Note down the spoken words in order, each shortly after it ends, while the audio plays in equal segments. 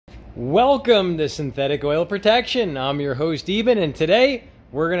Welcome to Synthetic Oil Protection. I'm your host Eben, and today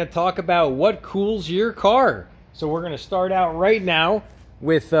we're going to talk about what cools your car. So we're going to start out right now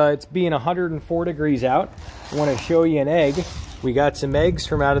with it's being 104 degrees out. I want to show you an egg. We got some eggs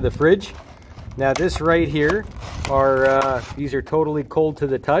from out of the fridge. Now this right here are these are totally cold to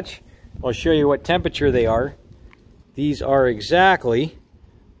the touch. I'll show you what temperature they are. These are exactly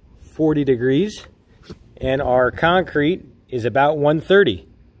 40 degrees, and our concrete is about 130.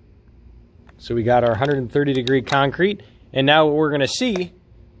 So we got our 130 degree concrete, and now what we're going to see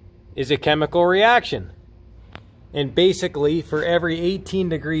is a chemical reaction. And basically, for every 18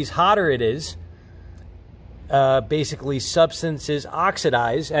 degrees hotter it is, basically substances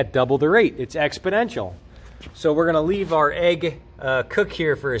oxidize at double the rate. It's exponential. So we're going to leave our egg cook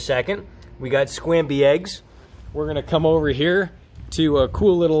here for a second. We got scramby eggs. We're going to come over here to a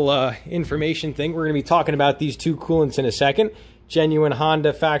cool little information thing. We're going to be talking about these two coolants in a second. Genuine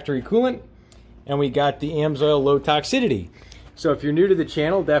Honda factory coolant. And we got the AMSOIL Low Toxicity. So if you're new to the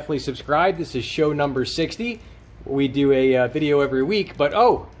channel, definitely subscribe. This is show number 60. We do a video every week, but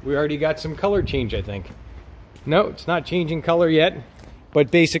oh, we already got some color change, I think. No, it's not changing color yet,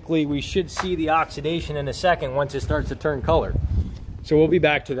 but basically we should see the oxidation in a second once it starts to turn color. So we'll be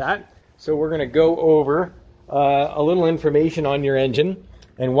back to that. So we're going to go over a little information on your engine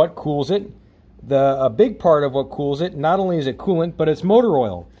and what cools it. A big part of what cools it, not only is it coolant, but it's motor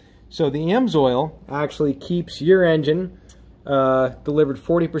oil. So the AMSOIL actually keeps your engine delivered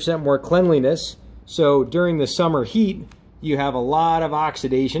 40% more cleanliness. So during the summer heat, you have a lot of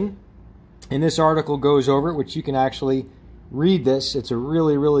oxidation. And this article goes over it, which you can actually read this. It's a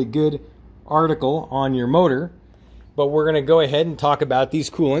really, really good article on your motor. But we're going to go ahead and talk about these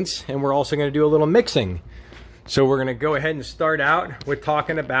coolants, and we're also going to do a little mixing. So we're going to go ahead and start out with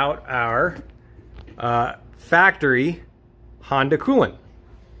talking about our factory Honda coolant.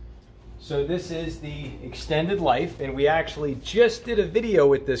 So this is the extended life, and we actually just did a video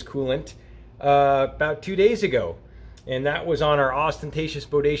with this coolant about 2 days ago. And that was on our ostentatious,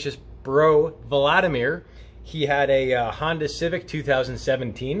 bodacious bro, Vladimir. He had a Honda Civic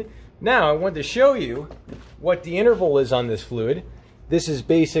 2017. Now, I wanted to show you what the interval is on this fluid. This is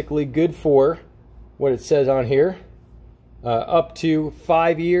basically good for what it says on here, up to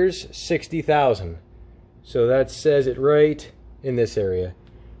 5 years, 60,000. So that says it right in this area.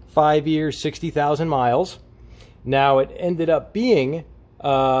 5 years, 60,000 miles. Now it ended up being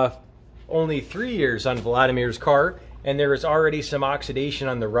only 3 years on Vladimir's car, and there is already some oxidation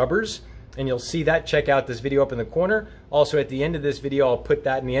on the rubbers, and you'll see that. Check out this video up in the corner. Also at the end of this video, I'll put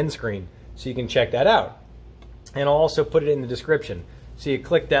that in the end screen so you can check that out. And I'll also put it in the description. So you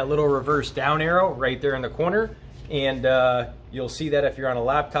click that little reverse down arrow right there in the corner, and you'll see that if you're on a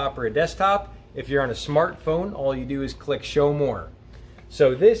laptop or a desktop. If you're on a smartphone, all you do is click show more.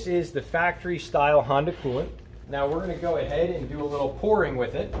 So this is the factory style Honda coolant. Now we're going to go ahead and do a little pouring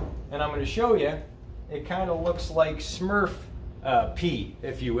with it, and I'm going to show you. It kind of looks like Smurf pee,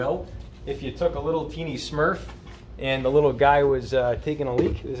 if you will. If you took a little teeny Smurf and the little guy was taking a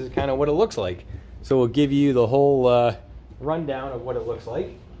leak, this is kind of what it looks like. So we'll give you the whole rundown of what it looks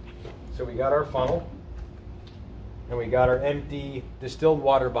like. So we got our funnel, and we got our empty distilled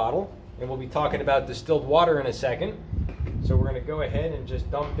water bottle, and we'll be talking about distilled water in a second. So we're going to go ahead and just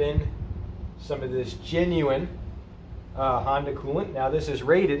dump in some of this genuine Honda coolant. Now this is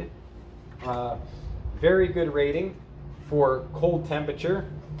rated, very good rating for cold temperature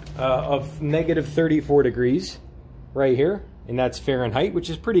of negative 34 degrees right here. And that's Fahrenheit,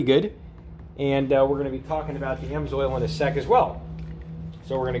 which is pretty good. And we're going to be talking about the AMSOIL in a sec as well.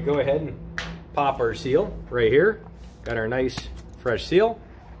 So we're going to go ahead and pop our seal right here. Got our nice fresh seal.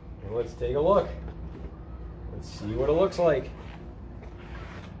 And let's take a look. Let's see what it looks like.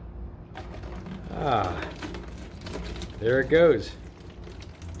 Ah, there it goes.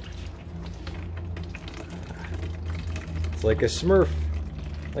 It's like a Smurf,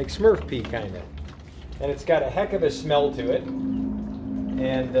 like Smurf pee kind of. And it's got a heck of a smell to it.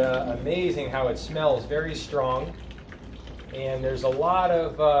 And amazing how it smells, very strong. And there's a lot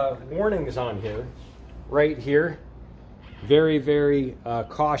of warnings on here, right here. Very, very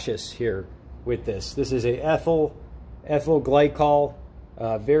cautious here with this. This is a ethyl glycol.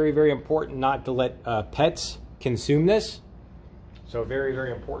 Very, very important not to let pets consume this. So very,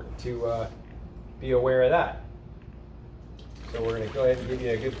 very important to be aware of that. So we're going to go ahead and give you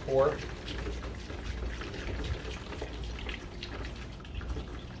a good pour.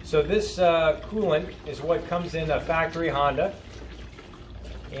 So this coolant is what comes in a factory Honda.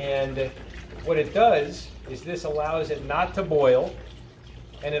 And what it does is this allows it not to boil,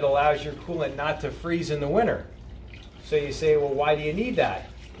 and it allows your coolant not to freeze in the winter. So you say, well, why do you need that?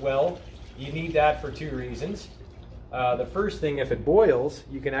 Well, you need that for 2 reasons. The first thing, if it boils,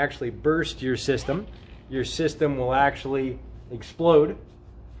 you can actually burst your system. Your system will actually explode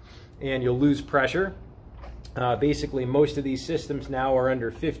and you'll lose pressure. Basically, most of these systems now are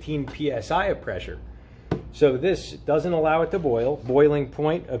under 15 psi of pressure. So this doesn't allow it to boil. Boiling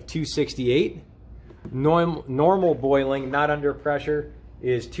point of 268. Normal boiling, not under pressure,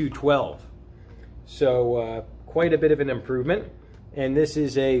 is 212. So quite a bit of an improvement. And this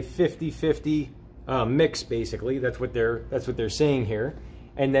is a 50-50 mix, basically. That's what they're saying here.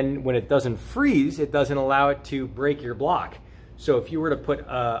 And then when it doesn't freeze, it doesn't allow it to break your block. So if you were to put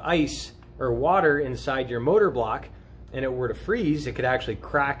ice or water inside your motor block and it were to freeze, it could actually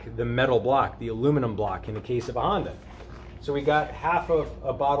crack the metal block, the aluminum block in the case of a Honda. So we got half of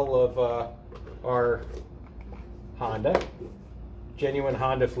a bottle of our Honda, genuine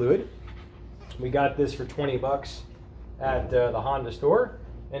Honda fluid. We got this for 20 bucks at the Honda store.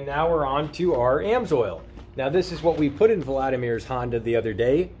 And now we're on to our AMSOIL. Now this is what we put in Vladimir's Honda the other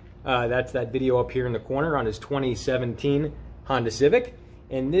day. That's that video up here in the corner on his 2017 Honda Civic.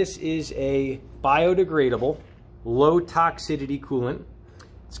 And this is a biodegradable, low toxicity coolant.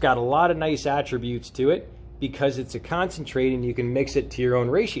 It's got a lot of nice attributes to it because it's a concentrate and you can mix it to your own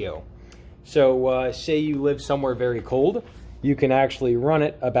ratio. So say you live somewhere very cold, you can actually run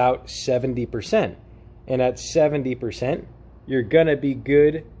it about 70%. And at 70%, you're gonna be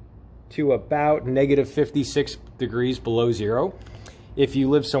good to about negative 56 degrees below zero. If you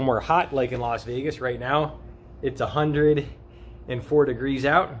live somewhere hot, like in Las Vegas right now, it's 104 degrees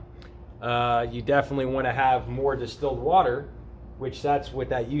out. You definitely want to have more distilled water, which that's what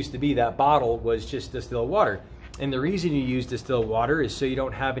that used to be. That bottle was just distilled water. And the reason you use distilled water is so you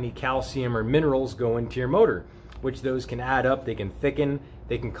don't have any calcium or minerals go into your motor, which those can add up, they can thicken,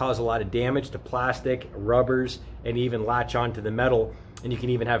 they can cause a lot of damage to plastic, rubbers, and even latch onto the metal. And you can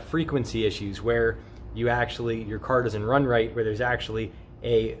even have frequency issues where your car doesn't run right, where there's actually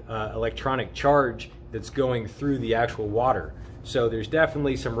a electronic charge that's going through the actual water. So there's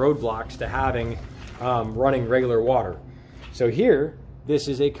definitely some roadblocks to having running regular water. So here, this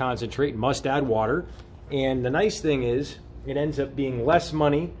is a concentrate, must add water. And the nice thing is, it ends up being less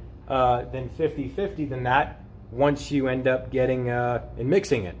money than 50-50 than that once you end up getting and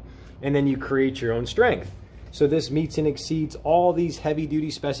mixing it. And then you create your own strength. So this meets and exceeds all these heavy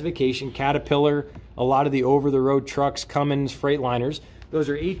duty specification, Caterpillar, a lot of the over-the-road trucks, Cummins, Freightliners. Those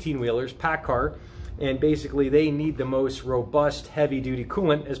are 18-wheelers, pack car, and basically they need the most robust heavy duty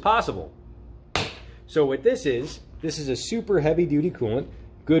coolant as possible. So what this is a super heavy duty coolant,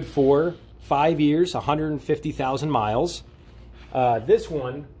 good for 5 years, 150,000 miles. This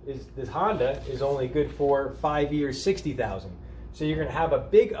Honda is only good for 5 years, 60,000. So you're gonna have a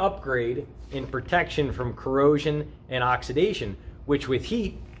big upgrade in protection from corrosion and oxidation, which with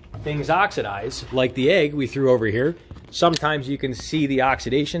heat, things oxidize, like the egg we threw over here. Sometimes you can see the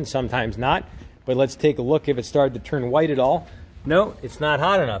oxidation, sometimes not. But let's take a look if it started to turn white at all. No, it's not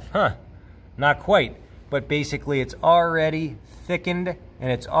hot enough, huh? Not quite. But basically it's already thickened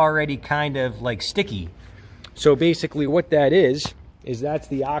and it's already kind of like sticky. So basically what that is that's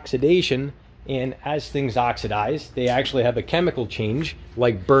the oxidation, and as things oxidize, they actually have a chemical change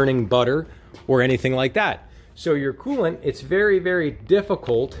like burning butter or anything like that. So your coolant, it's very, very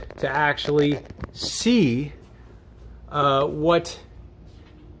difficult to actually see what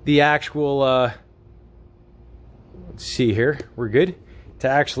the actual, let's see here, we're good, to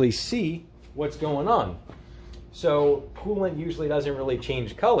actually see what's going on. So coolant usually doesn't really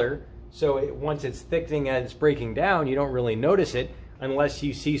change color, so once it's thickening and it's breaking down, you don't really notice it unless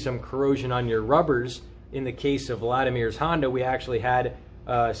you see some corrosion on your rubbers. In the case of Vladimir's Honda, we actually had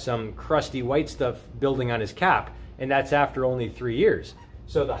some crusty white stuff building on his cap, and that's after only 3 years.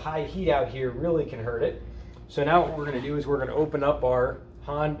 So the high heat out here really can hurt it. So now what we're going to do is we're going to open up our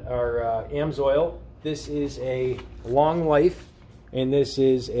AMSOIL. This is a long life, and this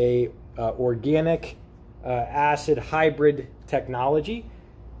is a organic acid hybrid technology.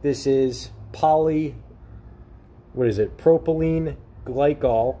 This is propylene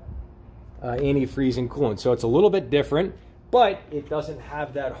glycol antifreezing coolant. So it's a little bit different, but it doesn't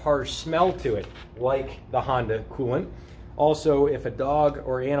have that harsh smell to it like the Honda coolant. Also, if a dog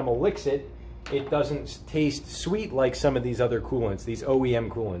or animal licks it, it doesn't taste sweet like some of these other coolants, these OEM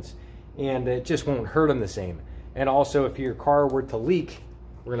coolants, and it just won't hurt them the same. And also, if your car were to leak,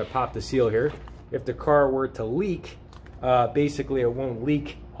 we're going to pop the seal here. If the car were to leak, basically it won't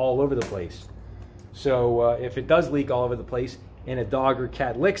leak all over the place. So if it does leak all over the place and a dog or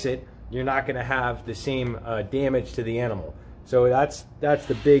cat licks it, you're not going to have the same damage to the animal. So that's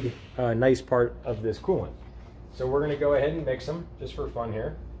the big nice part of this coolant. So we're going to go ahead and mix them just for fun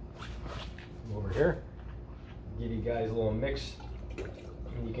here. Over here, give you guys a little mix,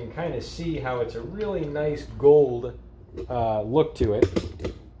 and you can kind of see how it's a really nice gold look to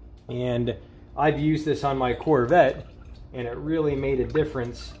it. And I've used this on my Corvette, and it really made a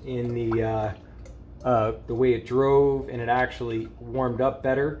difference in the way it drove, and it actually warmed up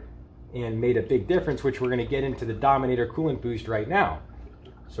better and made a big difference, which we're going to get into the Dominator coolant boost right now.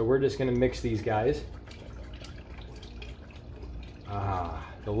 So we're just going to mix these guys. Ah,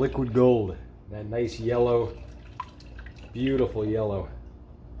 the liquid gold, that nice yellow, beautiful yellow.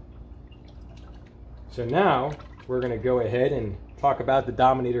 So now we're going to go ahead and talk about the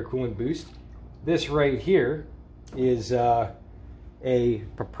Dominator coolant boost. This right here is a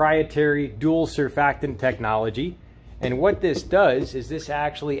proprietary dual surfactant technology, and what this does is this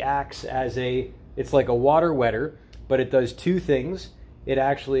actually acts as it's like a water wetter, but it does two things. It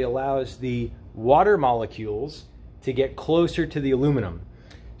actually allows the water molecules to get closer to the aluminum.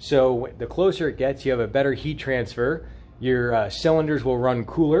 So the closer it gets, you have a better heat transfer. Your cylinders will run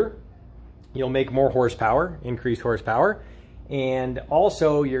cooler. You'll make more horsepower, increased horsepower, and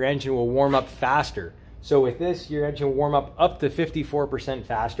also your engine will warm up faster. So with this, your engine will warm up to 54%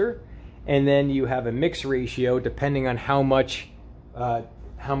 faster, and then you have a mix ratio depending on how much of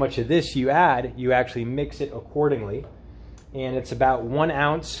this you add. You actually mix it accordingly, and it's about 1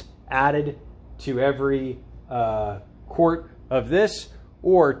 ounce added to every quart of this,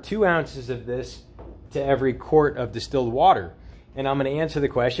 or 2 ounces of this to every quart of distilled water. And I'm going to answer the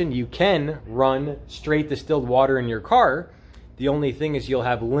question. You can run straight distilled water in your car. The only thing is you'll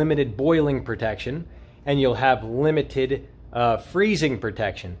have limited boiling protection, and you'll have limited freezing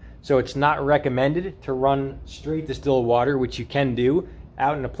protection. So it's not recommended to run straight distilled water, which you can do.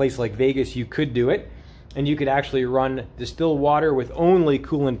 Out in a place like Vegas, you could do it. And you could actually run distilled water with only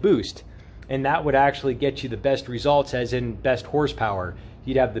coolant boost. And that would actually get you the best results, as in best horsepower.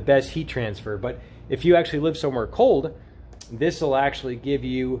 You'd have the best heat transfer. But if you actually live somewhere cold, this will actually give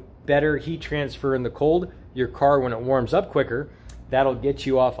you better heat transfer in the cold. Your car, when it warms up quicker, that'll get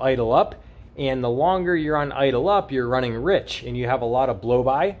you off idle up. And the longer you're on idle up, you're running rich, and you have a lot of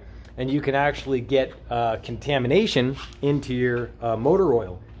blow-by, and you can actually get contamination into your motor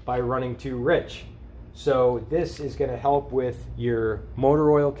oil by running too rich. So this is going to help with your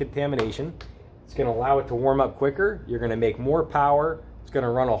motor oil contamination. It's going to allow it to warm up quicker. You're going to make more power. It's going to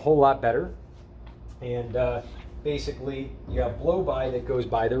run a whole lot better. And basically, you have blow-by that goes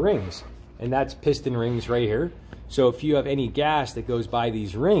by the rings, and that's piston rings right here. So if you have any gas that goes by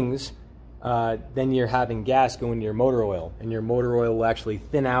these rings, then you're having gas go into your motor oil, and your motor oil will actually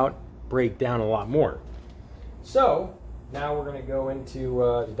thin out, break down a lot more. So now we're going to go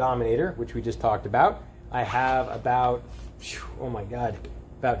into the Dominator, which we just talked about. I have about, oh my God,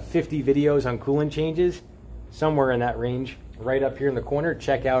 about 50 videos on coolant changes, somewhere in that range, right up here in the corner.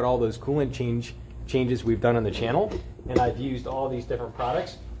 Check out all those coolant changes we've done on the channel, and I've used all these different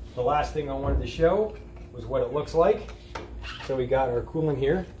products. The last thing I wanted to show was what it looks like. So we got our coolant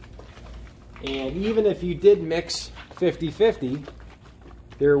here, and even if you did mix 50-50,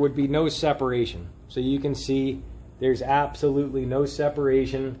 there would be no separation. So you can see there's absolutely no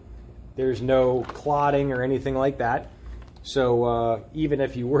separation. There's no clotting or anything like that. So even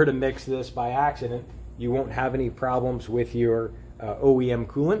if you were to mix this by accident, you won't have any problems with your OEM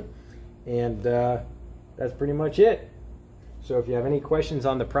coolant. And that's pretty much it. So if you have any questions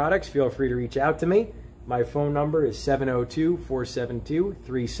on the products, feel free to reach out to me. My phone number is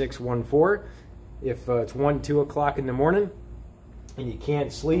 702-472-3614. If it's 1, 2 o'clock in the morning and you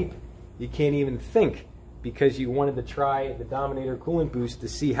can't sleep, you can't even think because you wanted to try the Dominator Coolant Boost to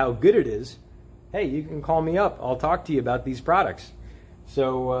see how good it is, hey, you can call me up. I'll talk to you about these products.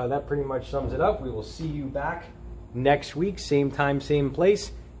 So that pretty much sums it up. We will see you back next week, same time, same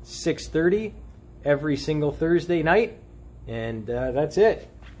place, 6:30 every single Thursday night. And that's it.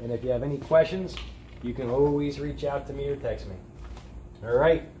 And if you have any questions, you can always reach out to me or text me. All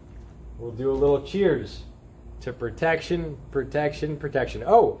right, we'll do a little cheers to protection, protection, protection.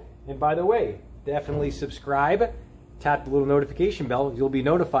 Oh, and by the way, definitely subscribe. Tap the little notification bell. You'll be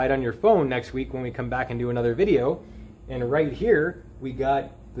notified on your phone next week when we come back and do another video. And right here, we got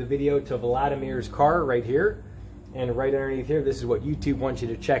the video to Vladimir's car right here. And right underneath here, this is what YouTube wants you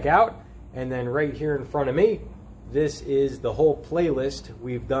to check out. And then right here in front of me, this is the whole playlist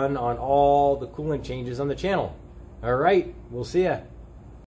we've done on all the coolant changes on the channel. All right, we'll see ya.